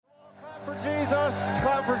Jesus.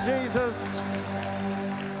 Clap for Jesus.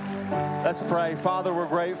 Let's pray. Father, we're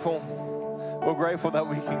grateful. We're grateful that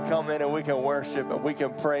we can come in and we can worship and we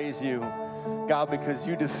can praise you, God, because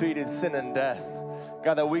you defeated sin and death.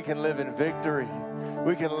 God, that we can live in victory.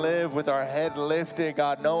 We can live with our head lifted,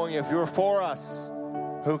 God, knowing if you're for us,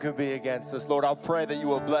 who can be against us? Lord, I'll pray that you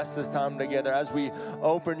will bless this time together as we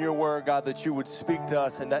open your word, God, that you would speak to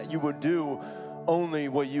us and that you would do only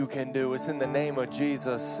what you can do. It's in the name of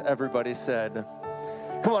Jesus, everybody said.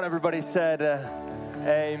 Come on, everybody said,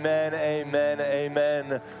 amen, amen,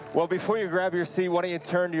 amen. Well, before you grab your seat, why don't you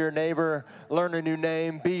turn to your neighbor, learn a new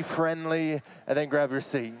name, be friendly, and then grab your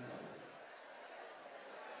seat.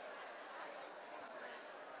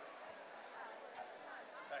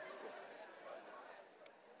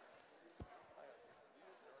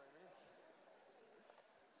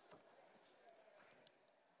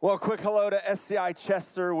 Well, quick hello to SCI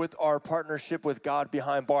Chester with our partnership with God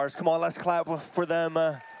Behind Bars. Come on, let's clap for them.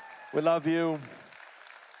 We love you.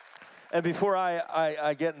 And before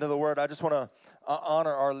I get into the word, I just want to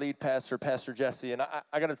honor our lead pastor, Pastor Jesse. And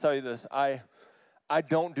I got to tell you this, I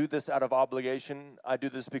don't do this out of obligation. I do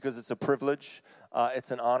this because it's a privilege. It's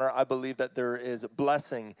an honor. I believe that there is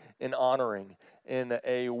blessing in honoring in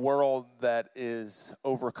a world that is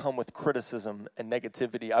overcome with criticism and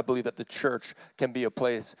negativity. I believe that the church can be a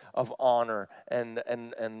place of honor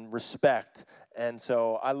and respect. And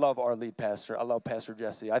so I love our lead pastor. I love Pastor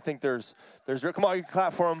Jesse. I think there's come on, you can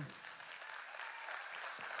clap for him.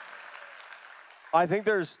 I think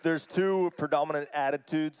there's two predominant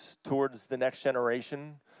attitudes towards the next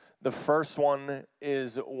generation. The first one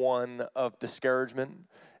is one of discouragement.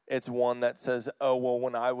 It's one that says, oh, well,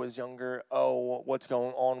 when I was younger, oh, what's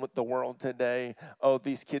going on with the world today? Oh,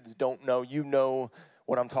 these kids don't know. You know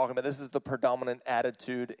what I'm talking about. This is the predominant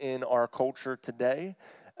attitude in our culture today.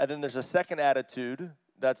 And then there's a second attitude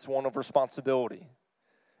that's one of responsibility.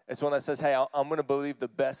 It's one that says, hey, I'm going to believe the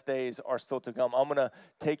best days are still to come. I'm going to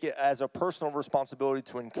take it as a personal responsibility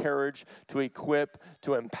to encourage, to equip,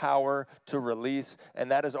 to empower, to release.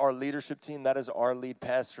 And that is our leadership team. That is our lead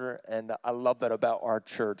pastor. And I love that about our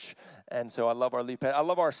church. And so I love our lead pastor. I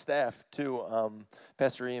love our staff, too.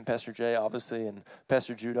 Pastor Ian, Pastor Jay, obviously, and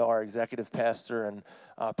Pastor Judah, our executive pastor, and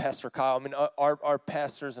Pastor Kyle. I mean, our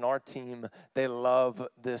pastors and our team, they love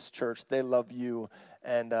this church. They love you.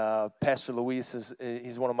 And Pastor Luis,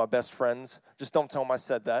 he's one of my best friends. Just don't tell him I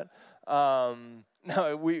said that.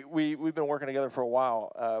 No, we've been working together for a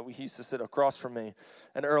while. He used to sit across from me.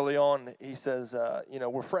 And early on, he says,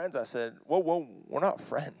 we're friends. I said, whoa, we're not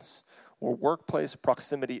friends. We're workplace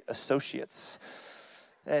proximity associates.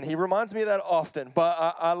 And he reminds me of that often.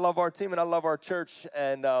 But I love our team and I love our church.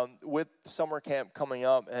 And with summer camp coming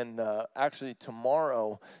up, and actually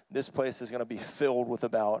tomorrow, this place is going to be filled with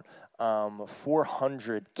about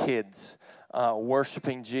 400 kids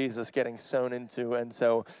worshiping Jesus, getting sown into. And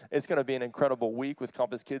so it's going to be an incredible week with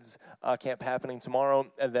Compass Kids Camp happening tomorrow.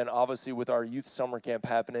 And then obviously with our youth summer camp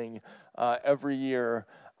happening every year.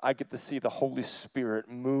 I get to see the Holy Spirit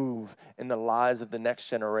move in the lives of the next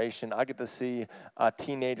generation. I get to see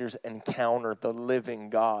teenagers encounter the living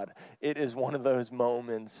God. It is one of those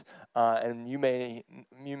moments, and you may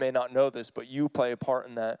not know this, but you play a part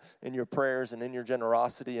in that, in your prayers and in your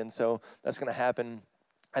generosity. And so that's going to happen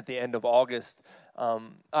at the end of August.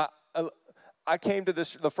 I came to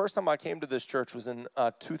this, the first time I came to this church was in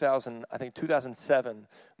 2007.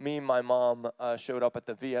 Me and my mom showed up at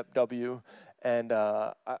the VFW, and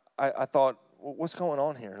I thought, what's going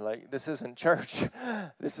on here? Like, this isn't church.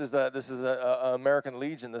 This is a American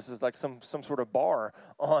Legion. This is like some sort of bar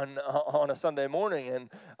on a Sunday morning,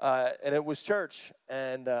 and it was church.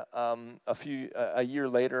 And a year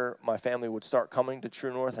later, my family would start coming to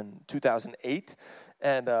True North in 2008,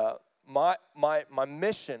 and my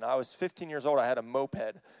mission, I was 15 years old, I had a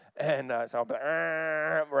moped, and so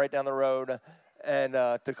I'm right down the road and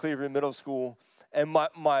to Cleveland Middle School, and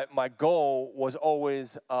my goal was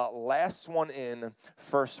always last one in,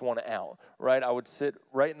 first one out, right? I would sit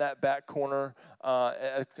right in that back corner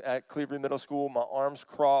at Cleveland Middle School, my arms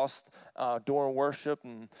crossed during worship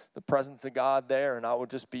and the presence of God there, and I would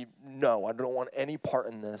just be, no, I don't want any part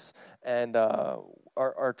in this. And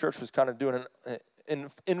our church was kind of doing an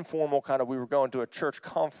informal kind of, we were going to a church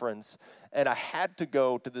conference, and I had to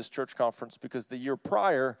go to this church conference because the year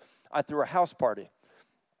prior, I threw a house party.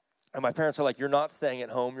 And my parents are like, you're not staying at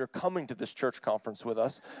home. You're coming to this church conference with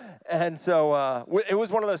us. And so it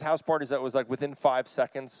was one of those house parties that was like within 5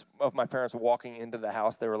 seconds of my parents walking into the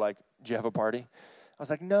house, they were like, do you have a party? I was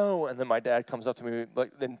like, no. And then my dad comes up to me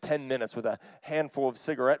like in 10 minutes with a handful of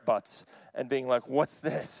cigarette butts and being like, what's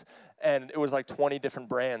this? And it was like 20 different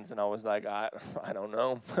brands. And I was like, I don't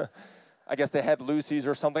know. I guess they had Lucy's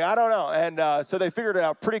or something. I don't know. And so they figured it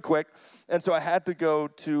out pretty quick. And so I had to go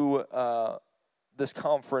to this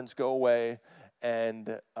conference, go away, and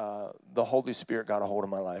the Holy Spirit got a hold of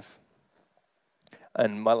my life.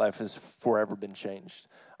 And my life has forever been changed.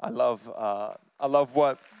 I love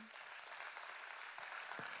what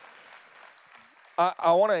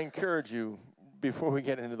I want to encourage you before we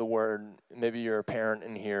get into the word. Maybe you're a parent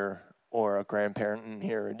in here or a grandparent in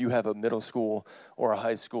here, and you have a middle school or a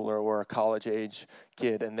high schooler or a college age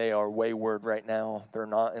kid, and they are wayward right now. They're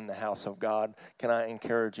not in the house of God. Can I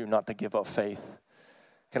encourage you not to give up faith?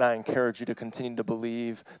 Can I encourage you to continue to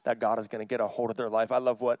believe that God is going to get a hold of their life? I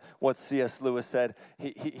love what C.S. Lewis said.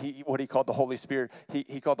 What he called the Holy Spirit.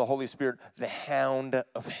 He called the Holy Spirit the hound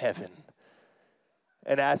of heaven.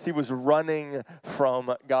 And as he was running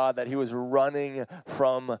from God, that he was running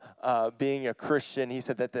from being a Christian, he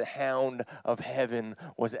said that the hound of heaven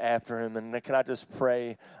was after him. And can I just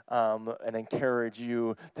pray and encourage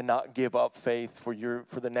you to not give up faith for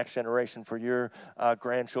the next generation, for your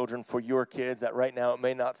grandchildren, for your kids, that right now it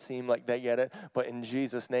may not seem like they get it, but in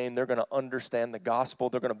Jesus' name, they're going to understand the gospel.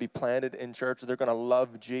 They're going to be planted in church. They're going to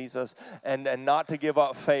love Jesus, and not to give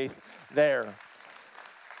up faith there.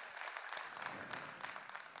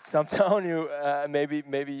 So I'm telling you, maybe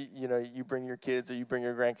you bring your kids or you bring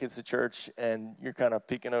your grandkids to church, and you're kind of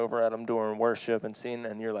peeking over at them during worship and seeing,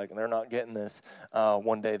 and you're like, they're not getting this.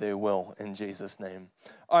 One day they will, in Jesus' name.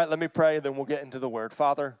 All right, let me pray, then we'll get into the word.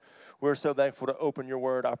 Father, we're so thankful to open your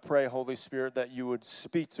word. I pray, Holy Spirit, that you would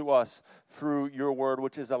speak to us through your word,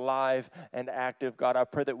 which is alive and active. God, I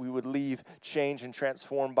pray that we would leave changed and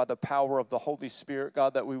transformed by the power of the Holy Spirit.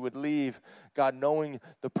 God, that we would leave, God, knowing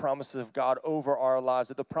the promises of God over our lives,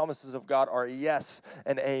 that the promises of God are yes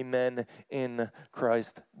and amen in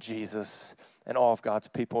Christ Jesus. And all of God's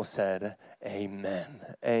people said, amen.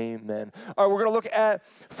 Amen. All right, we're going to look at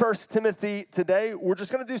 1 Timothy today. We're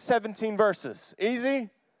just going to do 17 verses. Easy?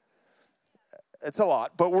 It's a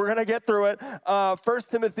lot, but we're going to get through it. 1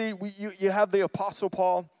 Timothy, you have the Apostle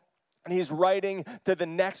Paul, and he's writing to the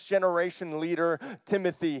next generation leader,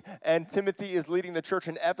 Timothy. And Timothy is leading the church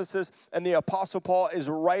in Ephesus, and the Apostle Paul is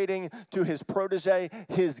writing to his protege,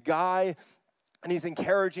 his guy, and he's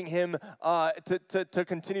encouraging him to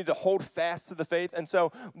continue to hold fast to the faith. And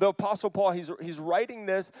so the Apostle Paul, he's writing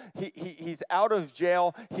this. He's out of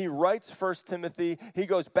jail. He writes 1 Timothy. He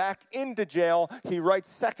goes back into jail. He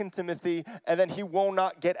writes 2 Timothy. And then he will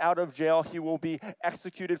not get out of jail. He will be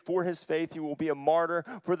executed for his faith. He will be a martyr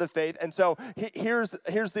for the faith. And so here's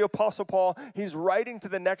the Apostle Paul. He's writing to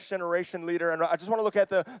the next generation leader. And I just want to look at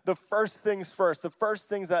the first things first. The first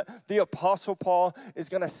things that the Apostle Paul is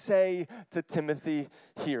going to say to Timothy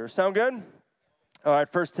here. Sound good? All right,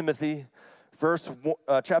 1 Timothy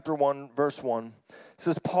chapter 1, verse 1. It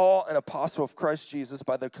says, Paul, an apostle of Christ Jesus,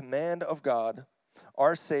 by the command of God,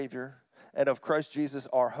 our Savior, and of Christ Jesus,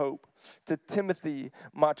 our hope, to Timothy,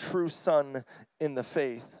 my true son in the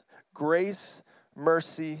faith, grace,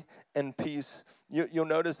 mercy, and peace. You'll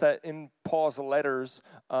notice that in Paul's letters,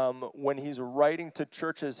 when he's writing to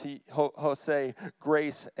churches, he'll say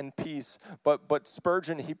grace and peace. But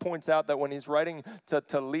Spurgeon, he points out that when he's writing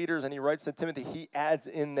to leaders and he writes to Timothy, he adds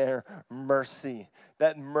in there mercy.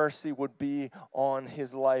 That mercy would be on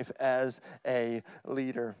his life as a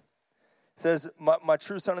leader. It says, my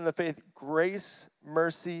true son in the faith, grace,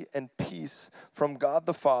 mercy, and peace from God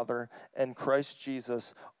the Father and Christ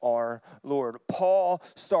Jesus our Lord. Paul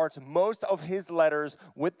starts most of his letters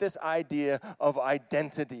with this idea of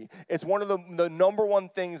identity. It's one of the number one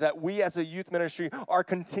things that we as a youth ministry are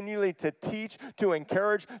continually to teach, to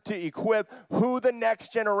encourage, to equip who the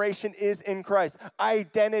next generation is in Christ.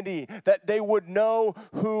 Identity, that they would know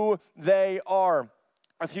who they are.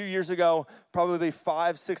 A few years ago, probably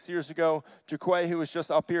 5-6 years ago, Jaquay, who was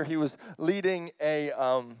just up here, he was leading a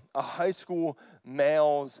high school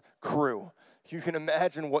males crew. You can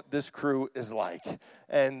imagine what this crew is like,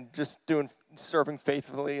 and just serving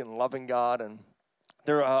faithfully and loving God. And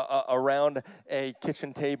they're around a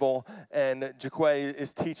kitchen table, and Jaquay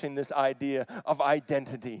is teaching this idea of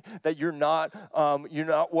identity, that you're not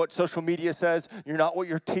what social media says, you're not what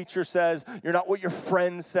your teacher says, you're not what your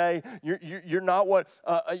friends say, you're not what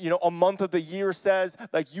a month of the year says.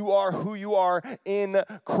 Like, you are who you are in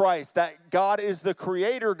Christ, that God is the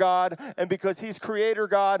creator God, and because he's creator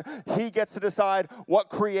God, he gets to decide what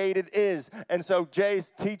created is. And so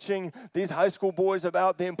Jay's teaching these high school boys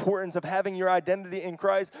about the importance of having your identity in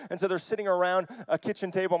Christ. And so they're sitting around a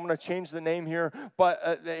kitchen table. I'm going to change the name here,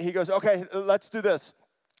 but he goes, okay, let's do this.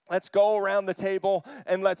 Let's go around the table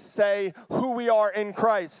and let's say who we are in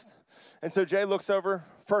Christ. And so Jay looks over,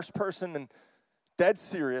 first person, and dead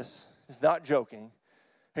serious, he's not joking,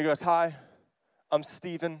 He goes, hi, I'm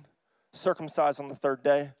Stephen, circumcised on the third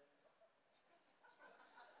day.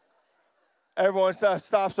 Everyone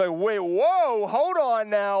stops like, wait, whoa, hold on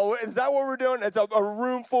now. Is that what we're doing? It's a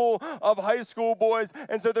room full of high school boys.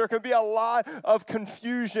 And so there can be a lot of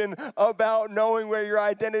confusion about knowing where your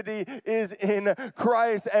identity is in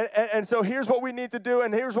Christ. And so here's what we need to do,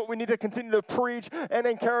 and here's what we need to continue to preach and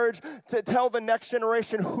encourage, to tell the next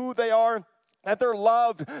generation who they are. That they're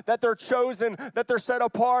loved, that they're chosen, that they're set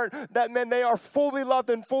apart, that, man, they are fully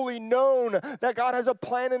loved and fully known, that God has a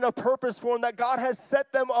plan and a purpose for them, that God has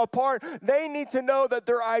set them apart. They need to know that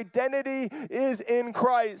their identity is in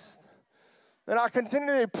Christ. And I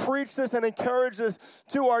continue to preach this and encourage this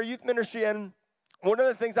to our youth ministry. And one of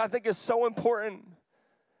the things I think is so important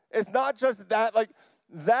is not just that, like,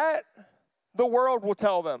 that the world will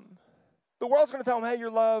tell them. The world's going to tell them, hey,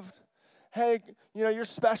 you're loved. Hey, you're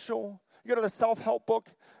special. You go to the self-help book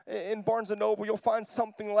in Barnes & Noble, you'll find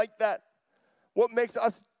something like that. What makes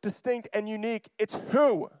us distinct and unique, it's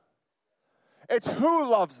who. It's who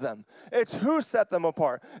loves them. It's who set them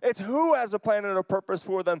apart. It's who has a plan and a purpose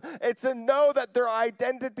for them. It's to know that their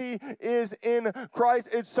identity is in Christ.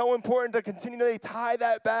 It's so important to continually tie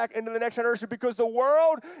that back into the next generation, because the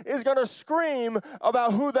world is going to scream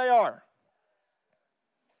about who they are.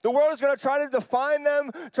 The world is going to try to define them,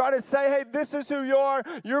 try to say, hey, this is who you are.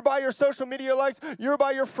 You're by your social media likes. You're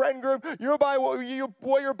by your friend group. You're by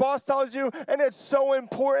what your boss tells you. And it's so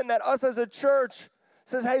important that us as a church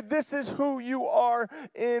says, hey, this is who you are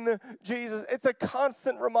in Jesus. It's a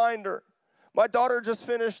constant reminder. My daughter just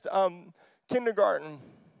finished kindergarten.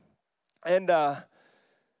 And,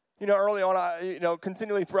 early on,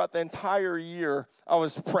 continually throughout the entire year, I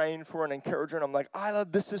was praying for an encourager, and I'm like, Isla,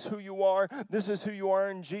 this is who you are. This is who you are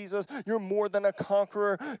in Jesus. You're more than a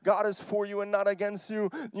conqueror. God is for you and not against you.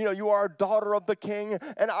 You are a daughter of the King.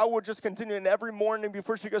 And I would just continue, and every morning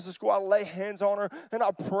before she goes to school, I'll lay hands on her, and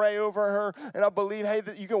I'll pray over her, and I believe, hey,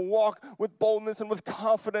 that you can walk with boldness and with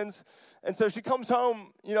confidence. And so she comes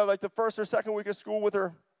home, like the first or second week of school with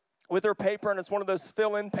her paper, and it's one of those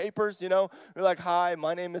fill-in papers, You're like, hi,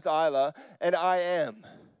 my name is Isla, and I am.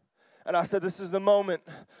 And I said, this is the moment.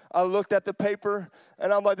 I looked at the paper,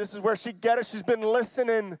 and I'm like, this is where she get it. She's been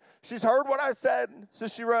listening. She's heard what I said. So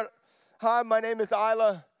she wrote, hi, my name is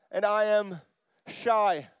Isla, and I am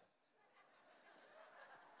shy.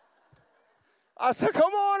 I said,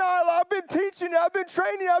 come on, Isla, I've been teaching you, I've been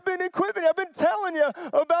training you, I've been equipping you, I've been telling you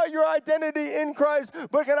about your identity in Christ.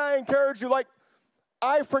 But can I encourage you,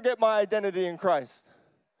 I forget my identity in Christ.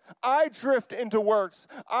 I drift into works.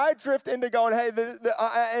 I drift into going, hey,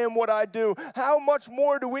 I am what I do. How much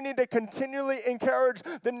more do we need to continually encourage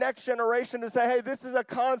the next generation to say, hey, this is a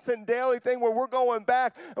constant daily thing where we're going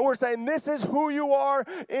back and we're saying, this is who you are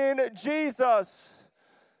in Jesus.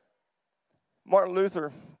 Martin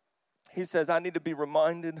Luther, he says, I need to be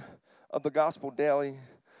reminded of the gospel daily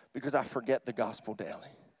because I forget the gospel daily.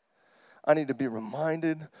 I need to be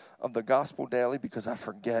reminded of the gospel daily because I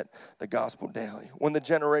forget the gospel daily. When this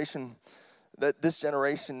generation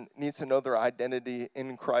needs to know their identity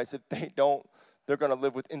in Christ. If they don't, they're going to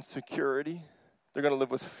live with insecurity. They're going to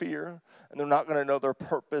live with fear. And they're not going to know their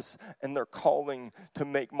purpose and their calling to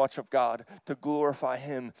make much of God, to glorify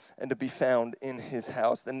Him, and to be found in His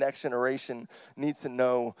house. The next generation needs to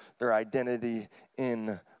know their identity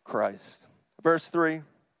in Christ. Verse 3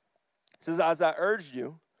 says, as I urged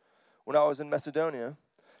you, when I was in Macedonia,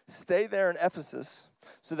 stay there in Ephesus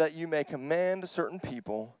so that you may command certain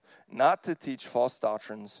people not to teach false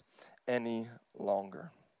doctrines any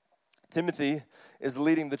longer. Timothy is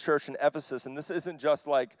leading the church in Ephesus, and this isn't just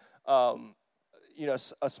like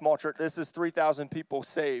a small church. This is 3,000 people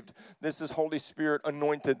saved. This is Holy Spirit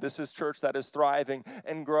anointed. This is church that is thriving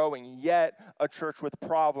and growing, yet a church with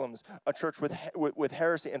problems, a church with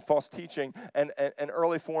heresy and false teaching and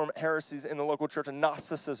early form heresies in the local church and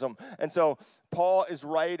Gnosticism. And so Paul is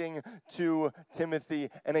writing to Timothy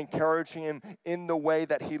and encouraging him in the way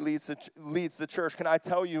that he leads the church. Can I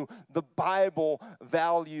tell you, the Bible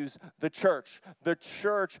values the church. The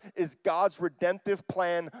church is God's redemptive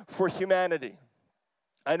plan for humanity.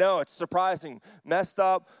 I know, it's surprising, messed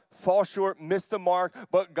up, fall short, missed the mark,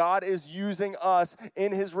 but God is using us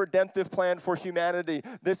in His redemptive plan for humanity.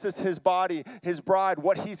 This is His body, His bride,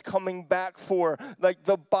 what He's coming back for. Like,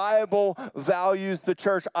 the Bible values the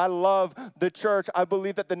church. I love the church. I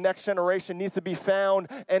believe that the next generation needs to be found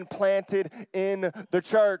and planted in the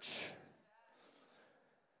church.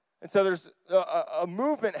 And so there's a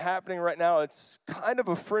movement happening right now. It's kind of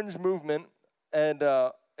a fringe movement, and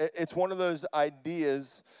it's one of those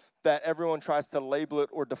ideas that everyone tries to label it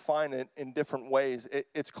or define it in different ways.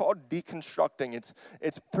 It's called deconstructing.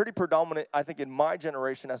 It's pretty predominant, I think, in my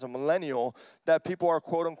generation as a millennial, that people are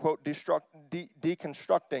quote-unquote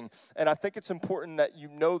deconstructing. And I think it's important that you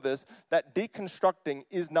know this, that deconstructing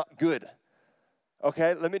is not good.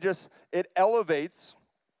 Okay, it elevates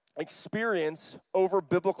experience over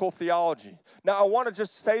biblical theology. Now, I want to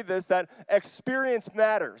just say this, that experience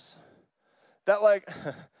matters. That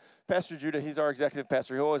Pastor Judah, he's our executive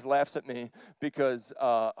pastor. He always laughs at me because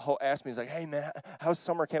he'll ask me, he's like, hey, man, how's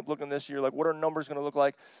summer camp looking this year? Like, what are numbers going to look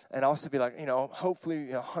like? And I'll also be like,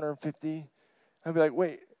 hopefully 150. I'll be like,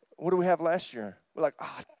 wait, what do we have last year? We're like,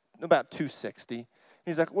 about 260.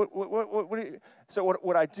 He's like, what do you? So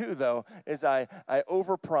what I do, though, is I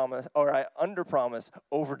overpromise, or I underpromise,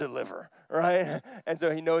 overdeliver, right? And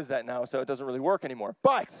so he knows that now, so it doesn't really work anymore.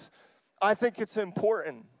 But I think it's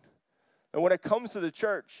important that when it comes to the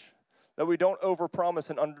church, that we don't overpromise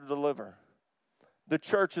and underdeliver. The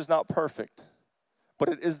church is not perfect, but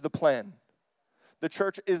it is the plan. The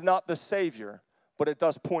church is not the Savior, but it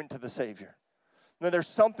does point to the Savior. Now, there's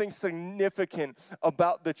something significant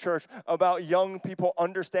about the church, about young people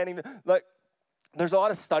understanding that, there's a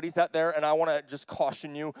lot of studies out there, and I want to just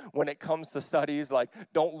caution you when it comes to studies,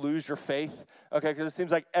 don't lose your faith, okay? Because it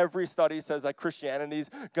seems like every study says that Christianity's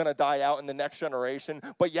going to die out in the next generation,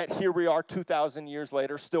 but yet here we are 2,000 years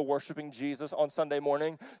later still worshiping Jesus on Sunday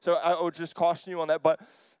morning. So I would just caution you on that. But,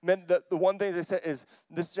 man, the one thing they say is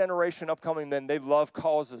this generation upcoming, man, they love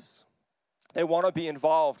causes. They want to be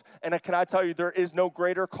involved. And can I tell you, there is no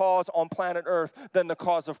greater cause on planet Earth than the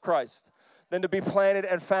cause of Christ, than to be planted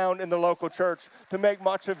and found in the local church, to make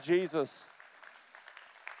much of Jesus.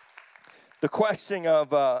 The question of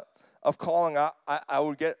calling, I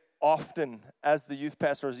would get often as the youth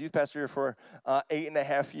pastor. I was a youth pastor here for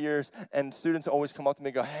 8.5 years, and students always come up to me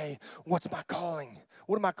and go, hey, what's my calling?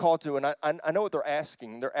 What am I called to? And I know what they're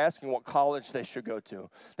asking. They're asking what college they should go to.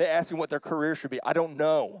 They're asking what their career should be. I don't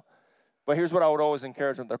know. But here's what I would always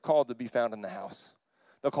encourage them. They're called to be found in the house.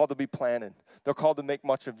 They're called to be planted. They're called to make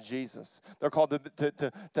much of Jesus. They're called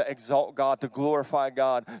to exalt God, to glorify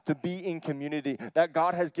God, to be in community. That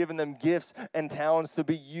God has given them gifts and talents to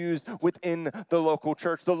be used within the local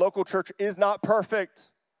church. The local church is not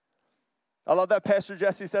perfect. I love that Pastor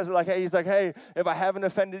Jesse says it he's like, hey, if I haven't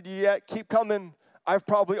offended you yet, keep coming. I've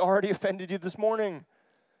probably already offended you this morning.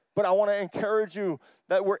 But I want to encourage you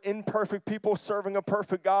that we're imperfect people serving a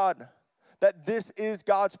perfect God. That this is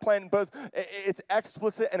God's plan. Both it's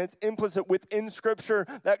explicit and it's implicit within Scripture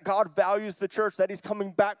that God values the church, that He's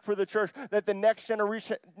coming back for the church, that the next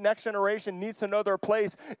generation needs to know their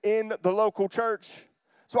place in the local church.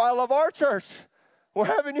 That's why I love our church. We're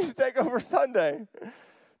having Youth Takeover Sunday.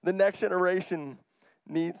 The next generation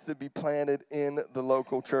needs to be planted in the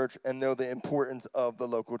local church and know the importance of the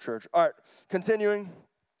local church. All right, continuing,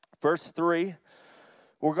 verse 3.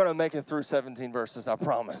 We're going to make it through 17 verses, I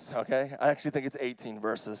promise, okay? I actually think it's 18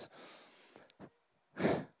 verses.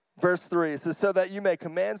 Verse 3, it says, so that you may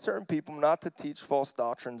command certain people not to teach false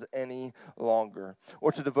doctrines any longer,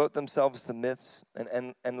 or to devote themselves to myths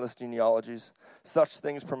and endless genealogies. Such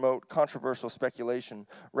things promote controversial speculation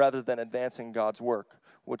rather than advancing God's work,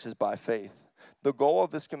 which is by faith. The goal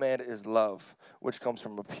of this command is love, which comes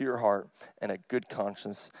from a pure heart and a good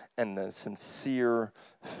conscience and a sincere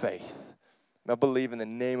faith. I believe in the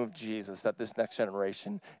name of Jesus that this next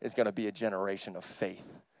generation is going to be a generation of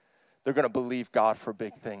faith. They're going to believe God for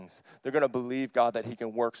big things. They're going to believe God that He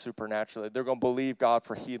can work supernaturally. They're going to believe God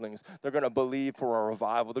for healings. They're going to believe for a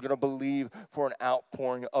revival. They're going to believe for an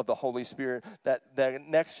outpouring of the Holy Spirit, that the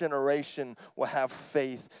next generation will have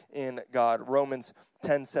faith in God. Romans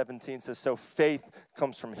 10:17 says, so faith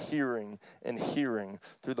comes from hearing, and hearing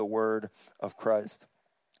through the word of Christ.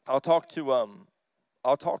 I'll talk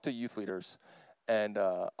to youth leaders, and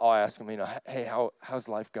I'll ask them, hey, how's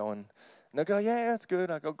life going? And they'll go, yeah, it's good.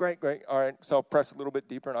 I go, great. All right, so I'll press a little bit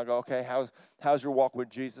deeper, and I'll go, okay, how's your walk with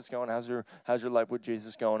Jesus going? How's your life with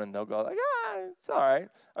Jesus going? And they'll go, it's all right.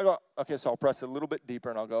 I go, okay, so I'll press a little bit deeper,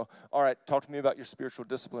 and I'll go, all right, talk to me about your spiritual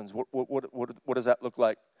disciplines. What does that look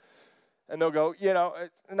like? And they'll go,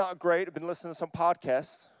 it's not great. I've been listening to some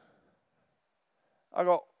podcasts. I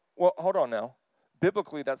go, well, hold on now.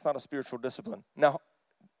 Biblically, that's not a spiritual discipline. Now,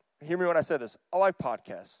 hear me when I say this. I like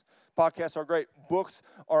podcasts. Podcasts are great. Books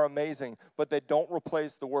are amazing, but they don't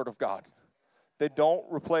replace the Word of God. They don't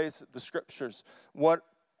replace the Scriptures. What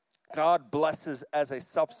God blesses as a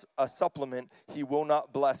supplement, He will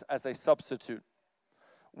not bless as a substitute.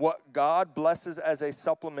 What God blesses as a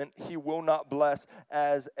supplement, he will not bless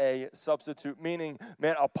as a substitute. Meaning,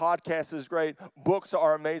 man, a podcast is great. Books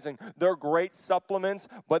are amazing. They're great supplements,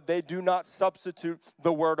 but they do not substitute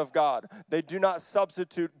the Word of God. They do not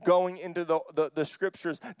substitute going into the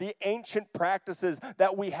Scriptures. The ancient practices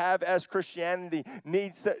that we have as Christianity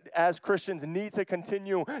as Christians need to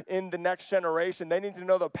continue in the next generation. They need to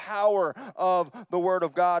know the power of the Word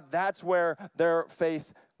of God. That's where their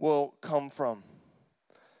faith will come from.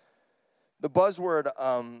 The buzzword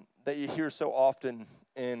that you hear so often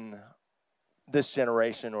in this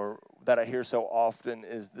generation, or that I hear so often,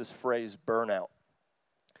 is this phrase, burnout.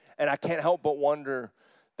 And I can't help but wonder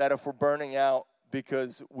that if we're burning out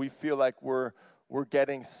because we feel like we're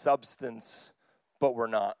getting substance, but we're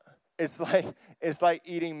not. It's like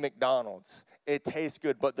eating McDonald's. It tastes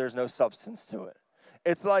good, but there's no substance to it.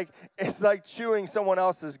 It's like chewing someone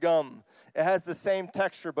else's gum. It has the same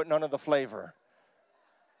texture, but none of the flavor.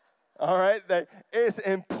 All right, that is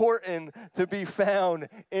important to be found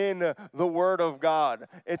in the Word of God.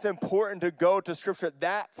 It's important to go to Scripture.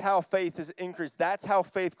 That's how faith is increased. That's how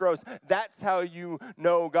faith grows. That's how you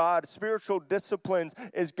know God. Spiritual disciplines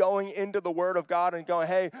is going into the Word of God and going,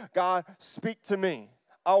 hey, God, speak to me.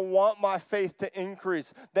 I want my faith to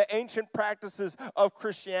increase. The ancient practices of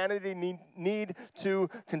Christianity need to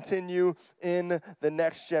continue in the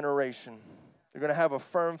next generation. They're going to have a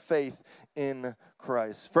firm faith in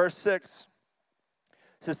Christ. Verse 6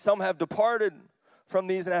 says, some have departed from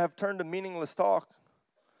these and have turned to meaningless talk.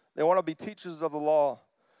 They want to be teachers of the law,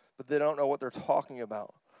 but they don't know what they're talking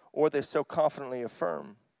about, or they so confidently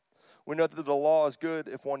affirm. We know that the law is good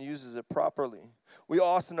if one uses it properly. We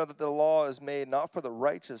also know that the law is made not for the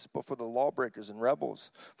righteous, but for the lawbreakers and rebels,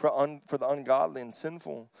 for the ungodly and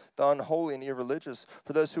sinful, the unholy and irreligious,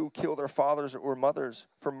 for those who kill their fathers or mothers,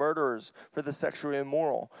 for murderers, for the sexually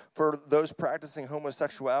immoral, for those practicing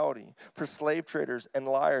homosexuality, for slave traders and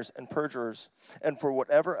liars and perjurers, and for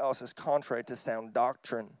whatever else is contrary to sound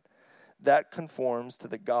doctrine. That conforms to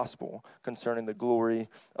the gospel concerning the glory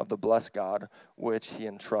of the blessed God, which he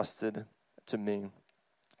entrusted to me.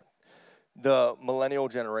 The millennial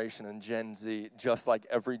generation and Gen Z, just like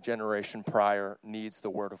every generation prior, needs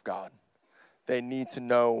the Word of God. They need to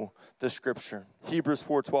know the Scripture. Hebrews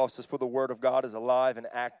 4:12 says, for the Word of God is alive and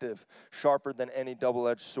active, sharper than any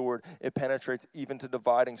double-edged sword. It penetrates even to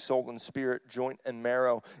dividing soul and spirit, joint and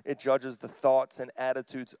marrow. It judges the thoughts and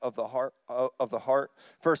attitudes of the heart.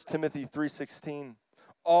 1 Timothy 3:16,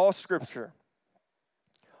 all Scripture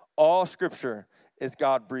is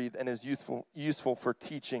God-breathed and is useful for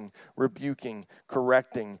teaching, rebuking,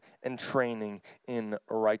 correcting, and training in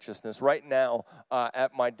righteousness. Right now,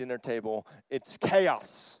 at my dinner table, it's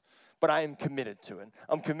chaos, but I am committed to it.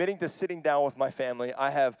 I'm committing to sitting down with my family.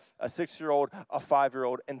 I have a 6-year-old, a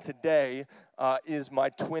 5-year-old, and today is my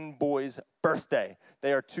twin boys' birthday.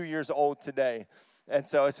 They are 2 years old today, and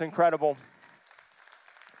so it's incredible.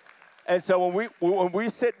 And so when we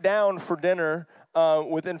sit down for dinner,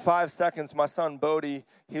 within 5 seconds, my son Bodie,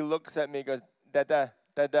 he looks at me and goes, Dada,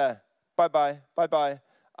 bye-bye.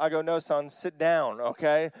 I go, no, son, sit down,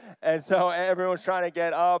 okay? And so everyone's trying to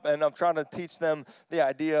get up, and I'm trying to teach them the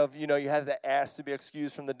idea of, you have to ask to be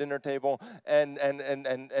excused from the dinner table, and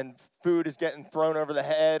food is getting thrown over the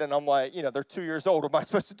head, and I'm like, they're 2 years old. What am I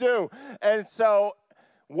supposed to do? And so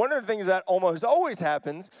one of the things that almost always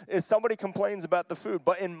happens is somebody complains about the food.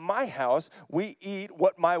 But in my house, we eat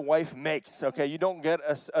what my wife makes, okay? You don't get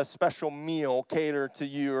a special meal catered to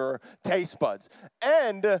your taste buds.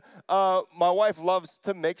 And my wife loves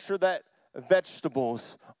to make sure that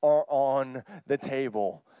vegetables are on the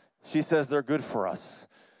table. She says they're good for us.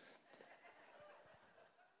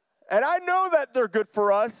 And I know that they're good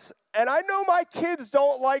for us, and I know my kids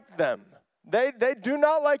don't like them. They do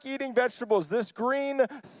not like eating vegetables. This green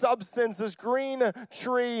substance, this green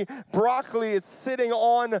tree, broccoli, it's sitting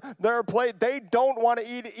on their plate. They don't want to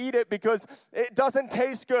eat it because it doesn't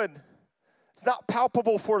taste good. It's not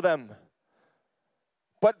palpable for them.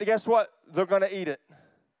 But guess what? They're going to eat it.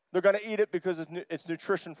 They're going to eat it because it's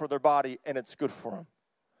nutrition for their body and it's good for them.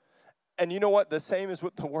 And you know what? The same is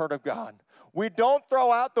with the Word of God. We don't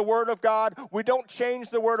throw out the Word of God. We don't change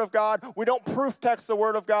the Word of God. We don't proof text the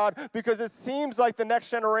Word of God because it seems like the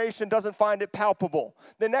next generation doesn't find it palpable.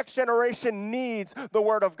 The next generation needs the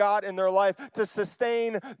Word of God in their life to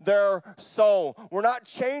sustain their soul. We're not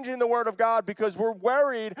changing the Word of God because we're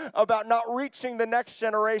worried about not reaching the next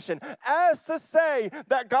generation. As to say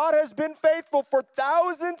that God has been faithful for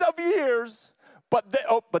thousands of years, but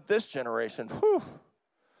this generation, whew.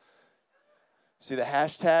 See the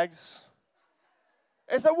hashtags?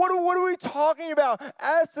 It's like, what are we talking about?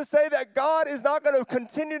 As to say that God is not going to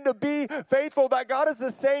continue to be faithful, that God is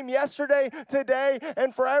the same yesterday, today,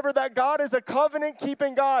 and forever, that God is a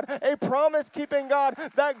covenant-keeping God, a promise-keeping God,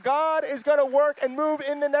 that God is going to work and move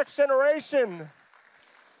in the next generation.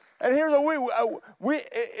 And here's what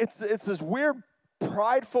it's this weird,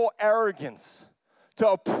 prideful arrogance to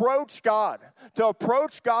approach God, to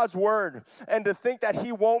approach God's word, and to think that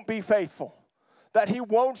he won't be faithful, that he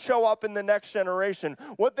won't show up in the next generation.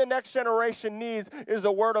 What the next generation needs is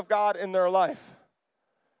the word of God in their life.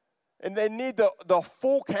 And they need the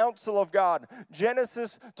full counsel of God,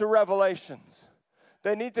 Genesis to Revelations.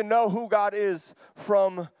 They need to know who God is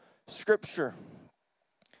from Scripture.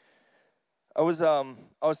 I was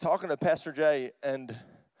talking to Pastor Jay, and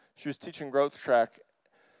she was teaching growth track,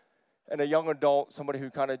 and a young adult, somebody who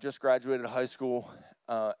kind of just graduated high school,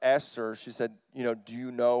 asked her, she said, do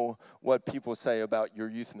you know what people say about your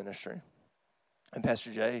youth ministry? And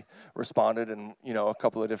Pastor Jay responded in, a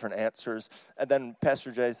couple of different answers. And then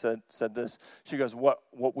Pastor Jay said this. She goes,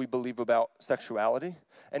 what we believe about sexuality?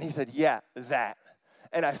 And he said, yeah, that.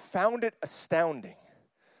 And I found it astounding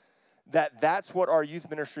that that's what our youth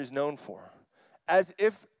ministry is known for. As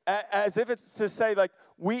if it's to say, like,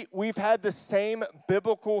 we've had the same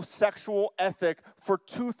biblical sexual ethic for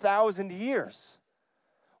 2,000 years.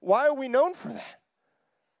 Why are we known for that?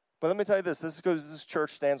 But let me tell you this. This is because this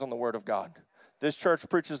church stands on the word of God. This church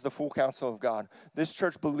preaches the full counsel of God. This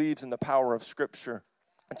church believes in the power of Scripture.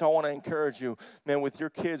 And so I want to encourage you, man, with your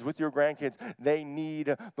kids, with your grandkids, they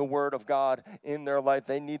need the word of God in their life.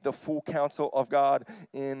 They need the full counsel of God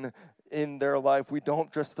in their life. We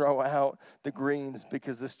don't just throw out the greens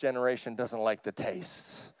because this generation doesn't like the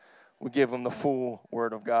tastes. We give them the full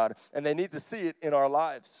word of God. And they need to see it in our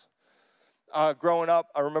lives. Growing up,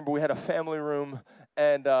 I remember we had a family room,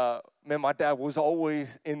 and my dad was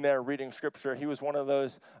always in there reading Scripture. He was one of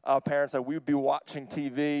those parents that we'd be watching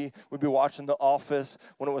TV, we'd be watching The Office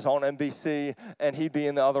when it was on NBC, and he'd be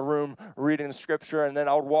in the other room reading Scripture, and then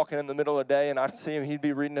I would walk in the middle of the day, and I'd see him, he'd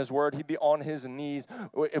be reading his word, he'd be on his knees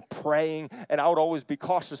praying, and I would always be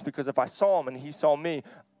cautious because if I saw him and he saw me,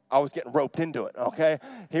 I was getting roped into it, okay?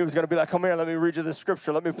 He was going to be like, come here, let me read you the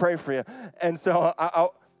Scripture, let me pray for you. And so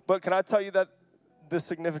but can I tell you that the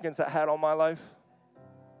significance that had on my life?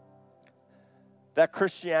 That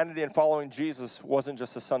Christianity and following Jesus wasn't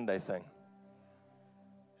just a Sunday thing.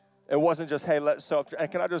 It wasn't just, hey, let's show up.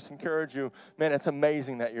 And can I just encourage you, man, it's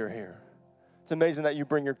amazing that you're here. It's amazing that you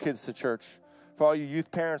bring your kids to church. For all you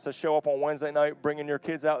youth parents that show up on Wednesday night bringing your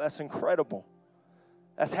kids out, that's incredible.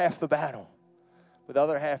 That's half the battle. But the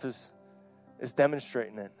other half is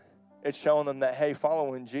demonstrating it. It's showing them that, hey,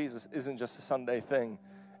 following Jesus isn't just a Sunday thing.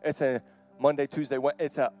 It's a Monday, Tuesday,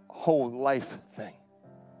 it's a whole life thing.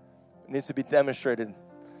 It needs to be demonstrated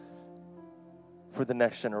for the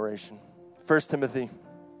next generation. 1 Timothy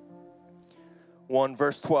 1,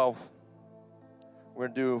 verse 12. We're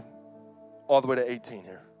going to do all the way to 18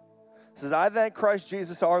 here. It says, I thank Christ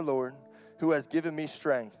Jesus our Lord, who has given me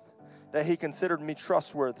strength, that he considered me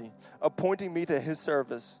trustworthy, appointing me to his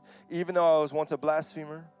service. Even though I was once a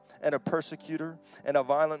blasphemer and a persecutor and a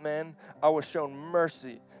violent man, I was shown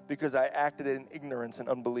mercy because I acted in ignorance and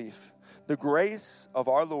unbelief. The grace of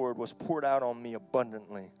our Lord was poured out on me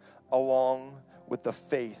abundantly, along with the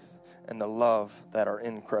faith and the love that are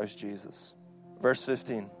in Christ Jesus. Verse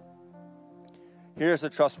 15. Here's a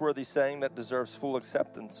trustworthy saying that deserves full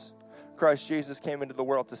acceptance. Christ Jesus came into the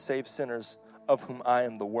world to save sinners, of whom I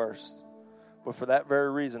am the worst. But for that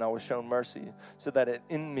very reason I was shown mercy, so that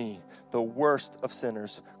in me, the worst of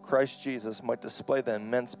sinners, Christ Jesus might display the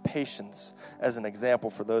immense patience as an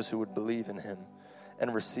example for those who would believe in him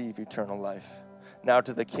and receive eternal life. Now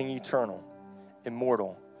to the King eternal,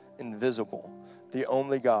 immortal, invisible, the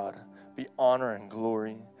only God, be honor and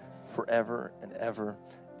glory forever and ever.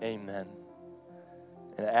 Amen.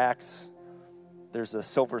 In Acts, there's a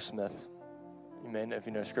silversmith. You may know, if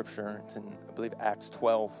you know Scripture, it's in, I believe, Acts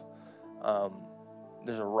 12.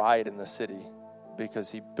 There's a riot in the city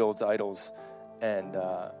because he builds idols, and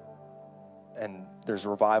there's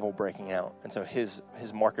revival breaking out. And so his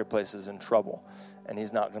marketplace is in trouble, and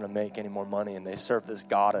he's not going to make any more money. And they serve this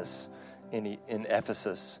goddess in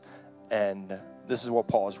Ephesus, and this is what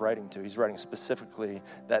Paul is writing to. He's writing specifically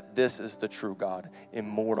that this is the true God,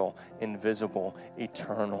 immortal, invisible,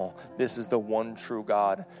 eternal. This is the one true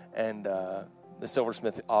God. And the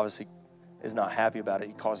silversmith obviously is not happy about it.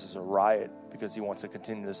 He causes a riot because he wants to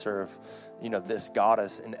continue to serve, this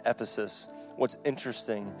goddess in Ephesus. What's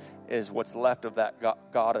interesting is what's left of that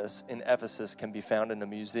goddess in Ephesus can be found in a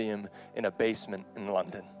museum in a basement in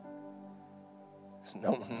London.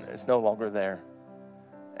 It's no longer there.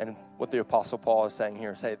 And what the Apostle Paul is saying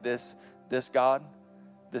here, say this God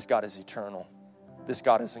is eternal. This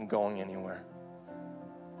God isn't going anywhere.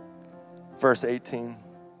 Verse 18,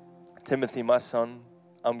 Timothy, my son,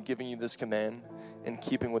 I'm giving you this command in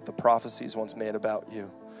keeping with the prophecies once made about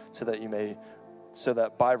you, so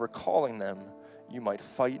that by recalling them, you might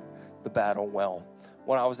fight the battle well.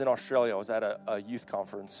 When I was in Australia, I was at a youth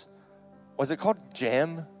conference. Was it called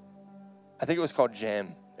Jam? I think it was called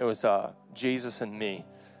Jam. It was Jesus and Me.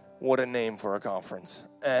 What a name for a conference.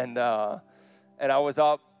 And I was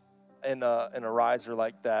up in a riser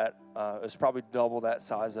like that. It was probably double that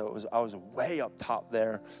size. I was way up top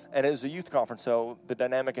there. And it was a youth conference, so the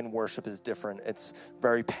dynamic in worship is different. It's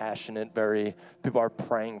very passionate, people are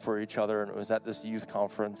praying for each other, and it was at this youth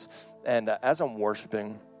conference. And as I'm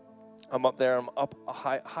worshiping, I'm up there, I'm up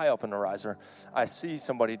high up in the riser. I see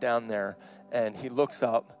somebody down there, and he looks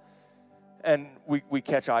up, and we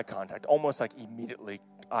catch eye contact, almost like immediately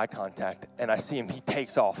eye contact. And I see him, he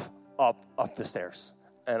takes off up the stairs.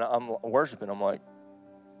 And I'm worshiping, I'm like,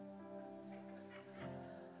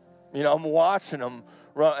 I'm watching him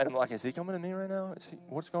run, and I'm like, is he coming to me right now?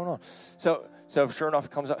 What's going on? So sure enough, he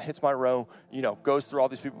comes up, hits my row, goes through all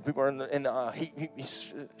these people. People are he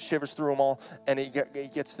shivers through them all, and he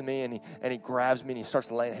gets to me, and he grabs me, and he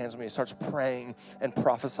starts laying hands on me. He starts praying and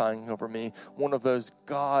prophesying over me. One of those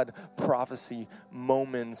God prophecy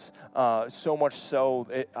moments, so much so,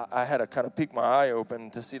 I had to kind of peek my eye open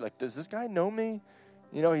to see, like, does this guy know me?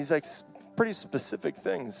 He's like pretty specific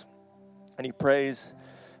things, and he prays.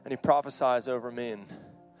 And he prophesies over me, and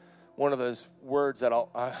one of those words that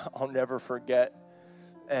I'll never forget,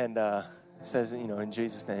 and says, in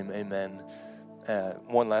Jesus' name, amen.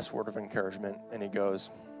 One last word of encouragement, and he goes,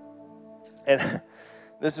 and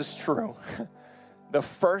this is true. The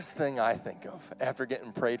first thing I think of after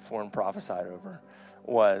getting prayed for and prophesied over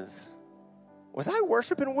was I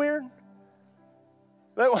worshiping weird?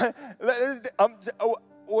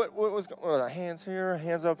 What was going on? Hands here,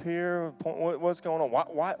 hands up here. What's going on?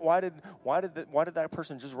 Why did that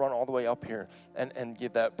person just run all the way up here and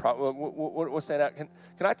give that? What's that at? Can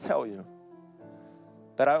I tell you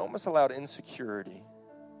that I almost allowed insecurity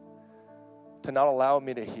to not allow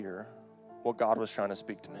me to hear what God was trying to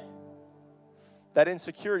speak to me? That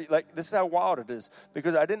insecurity, like, this is how wild it is,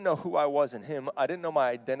 because I didn't know who I was in him. I didn't know my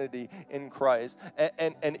identity in Christ.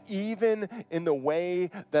 And even in the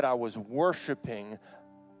way that I was worshiping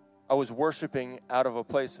out of a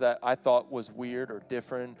place that I thought was weird or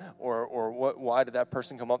different, or why did that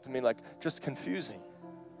person come up to me? Like, just confusing.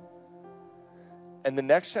 And the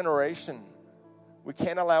next generation, we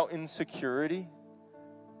can't allow insecurity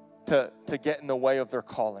to get in the way of their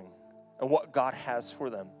calling and what God has for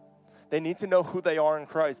them. They need to know who they are in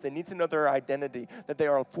Christ. They need to know their identity, that they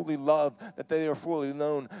are fully loved, that they are fully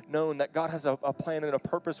known, that God has a plan and a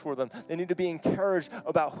purpose for them. They need to be encouraged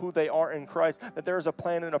about who they are in Christ, that there is a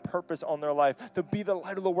plan and a purpose on their life, to be the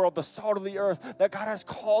light of the world, the salt of the earth, that God has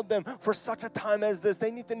called them for such a time as this.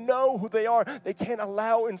 They need to know who they are. They can't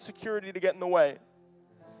allow insecurity to get in the way.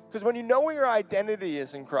 Because when you know where your identity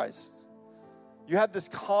is in Christ, you have this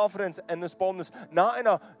confidence and this boldness, not in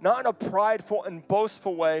a prideful and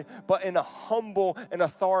boastful way, but in a humble and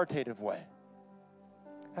authoritative way.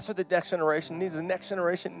 That's what the next generation needs. The next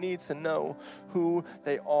generation needs to know who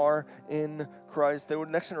they are in Christ. The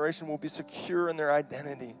next generation will be secure in their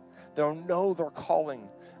identity. They'll know their calling,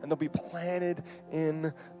 and they'll be planted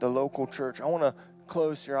in the local church. I want to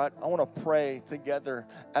close here. I want to pray together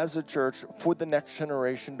as a church for the next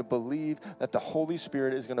generation to believe that the Holy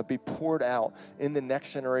Spirit is going to be poured out in the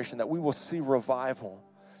next generation, that we will see revival,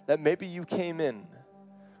 that maybe you came in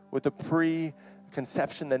with a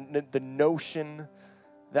preconception, the notion,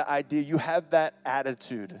 the idea, you have that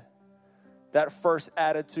attitude, that first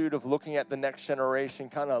attitude of looking at the next generation,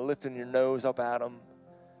 kind of lifting your nose up at them,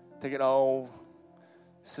 thinking, all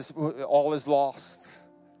is lost.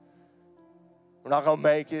 We're not going to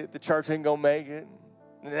make it. The church ain't going to make it.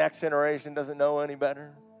 The next generation doesn't know any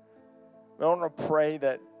better. I want to pray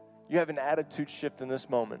that you have an attitude shift in this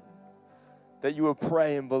moment, that you will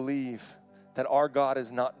pray and believe that our God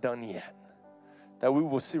is not done yet, that we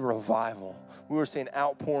will see revival. We will see an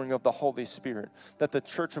outpouring of the Holy Spirit, that the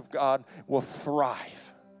church of God will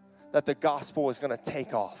thrive, that the gospel is going to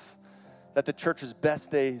take off, that the church's best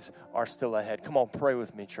days are still ahead. Come on, pray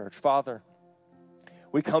with me, church. Father,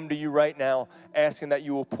 we come to you right now asking that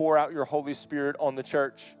you will pour out your Holy Spirit on the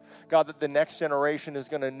church. God, that the next generation is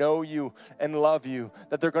going to know you and love you,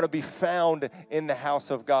 that they're going to be found in the house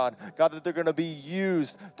of God. God, that they're going to be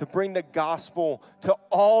used to bring the gospel to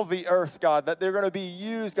all the earth, God, that they're going to be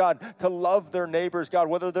used, God, to love their neighbors, God,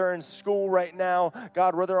 whether they're in school right now,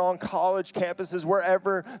 God, whether they're on college campuses,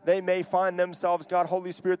 wherever they may find themselves, God,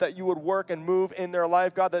 Holy Spirit, that you would work and move in their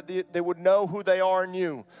life, God, that they would know who they are in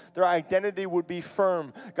you. Their identity would be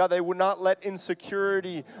firm. God, they would not let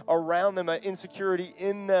insecurity around them, insecurity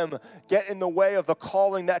in them get in the way of the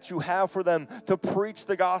calling that you have for them to preach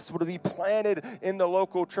the gospel, to be planted in the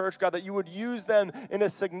local church, God, that you would use them in a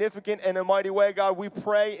significant and a mighty way. God, we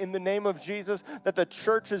pray in the name of Jesus that the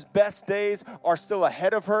church's best days are still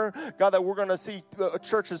ahead of her. God, that we're going to see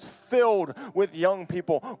churches filled with young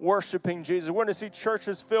people worshiping Jesus. We're going to see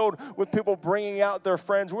churches filled with people bringing out their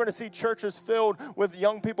friends. We're going to see churches filled with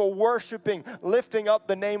young people worshiping, lifting up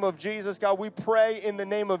the name of Jesus. God, we pray in the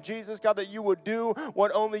name of Jesus, God, that you would do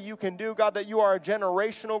what only you can do. God, that you are a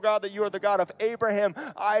generational God, that you are the God of Abraham,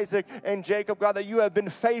 Isaac, and Jacob. God, that you have been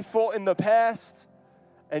faithful in the past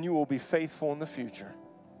and you will be faithful in the future.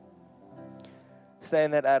 Stay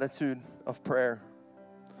in that attitude of prayer.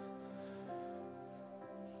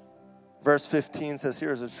 Verse 15 says,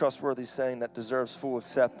 here is a trustworthy saying that deserves full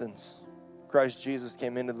acceptance. Christ Jesus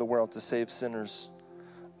came into the world to save sinners,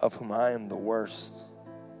 of whom I am the worst.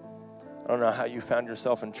 I don't know how you found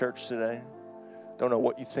yourself in church today. Don't know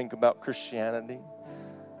what you think about Christianity.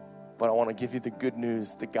 But I want to give you the good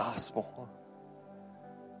news, the gospel.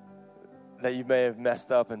 That you may have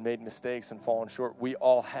messed up and made mistakes and fallen short. We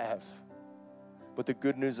all have. But the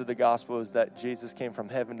good news of the gospel is that Jesus came from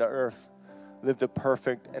heaven to earth, lived a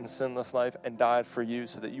perfect and sinless life, and died for you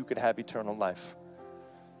so that you could have eternal life.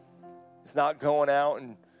 It's not going out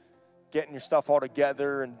and getting your stuff all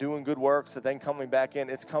together and doing good works and then coming back in.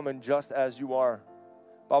 It's coming just as you are.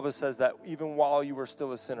 The Bible says that even while you were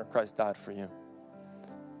still a sinner, Christ died for you.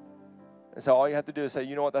 And so all you have to do is say,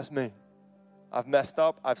 you know what, that's me. I've messed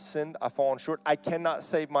up, I've sinned, I've fallen short. I cannot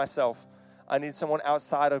save myself. I need someone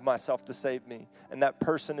outside of myself to save me. And that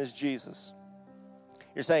person is Jesus.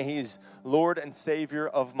 You're saying he's Lord and Savior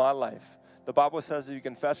of my life. The Bible says that you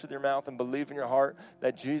confess with your mouth and believe in your heart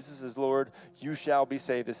that Jesus is Lord, you shall be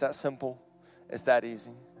saved. It's that simple. It's that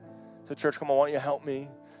easy. So church, come on, why don't you help me?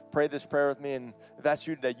 Pray this prayer with me. And if that's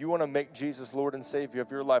you today, you want to make Jesus Lord and Savior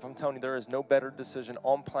of your life, I'm telling you, there is no better decision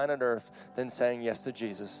on planet Earth than saying yes to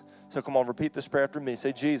Jesus. So come on, repeat this prayer after me.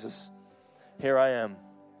 Say, Jesus, here I am.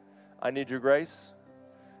 I need your grace.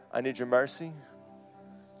 I need your mercy.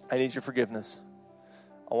 I need your forgiveness.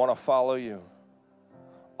 I want to follow you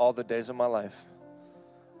all the days of my life.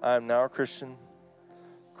 I am now a Christian.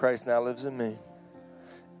 Christ now lives in me.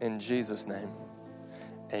 In Jesus' name,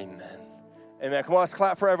 amen. Amen. Come on, let's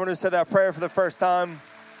clap for everyone who said that prayer for the first time.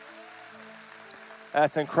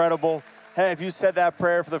 That's incredible. Hey, if you said that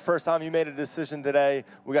prayer for the first time, you made a decision today,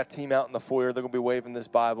 we got a team out in the foyer. They're going to be waving this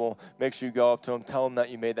Bible. Make sure you go up to them. Tell them that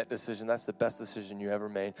you made that decision. That's the best decision you ever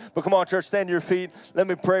made. But come on, church, stand to your feet. Let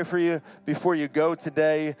me pray for you before you go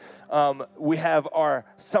today. We have our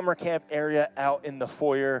summer camp area out in the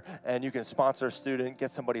foyer, and you can sponsor a student,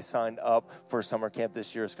 get somebody signed up for summer camp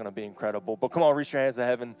this year. It's going to be incredible. But come on, reach your hands to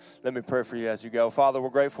heaven. Let me pray for you as you go. Father, we're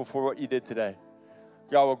grateful for what you did today.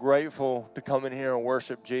 God, we're grateful to come in here and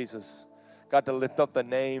worship Jesus. God, to lift up the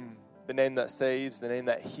name that saves, the name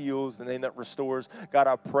that heals, the name that restores. God,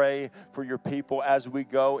 I pray for your people as we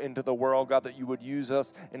go into the world, God, that you would use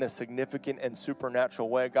us in a significant and supernatural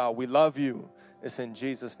way. God, we love you. It's in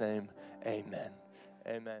Jesus' name. Amen.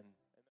 Amen.